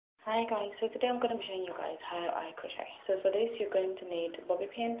Hi guys, so today I'm going to be showing you guys how I crochet. So for this you're going to need a bobby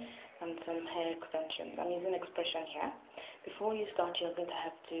pin and some hair extensions. I'm using expression here. Before you start you're going to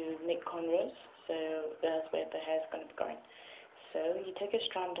have to make cornrows, so that's where the hair is going to be going. So you take a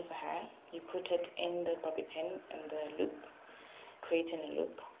strand of the hair, you put it in the bobby pin and the loop, creating a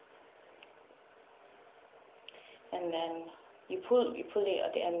loop. And then you pull it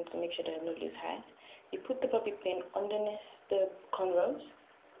at the end to make sure there's no loose hair. You put the bobby pin underneath the cornrows.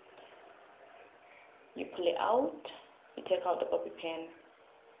 You pull it out, you take out the bobby pin,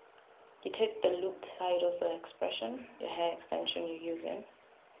 you take the looped side of the expression, the hair extension you're using,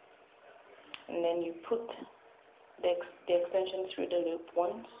 and then you put the extension through the loop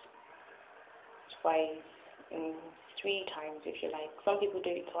once, twice, and 3 times if you like. Some people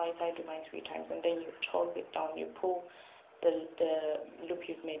do it twice, I do mine 3 times, and then you tug it down, you pull the loop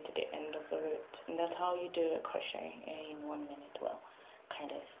you've made to the end of the root. And that's how you do a crochet in 1 minute, well,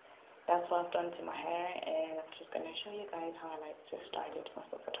 kind of. That's what I've done to my hair, and I'm just going to show you guys how I like to style it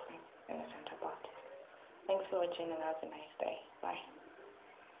most of the time in the center part. Thanks for watching, and have a nice day. Bye.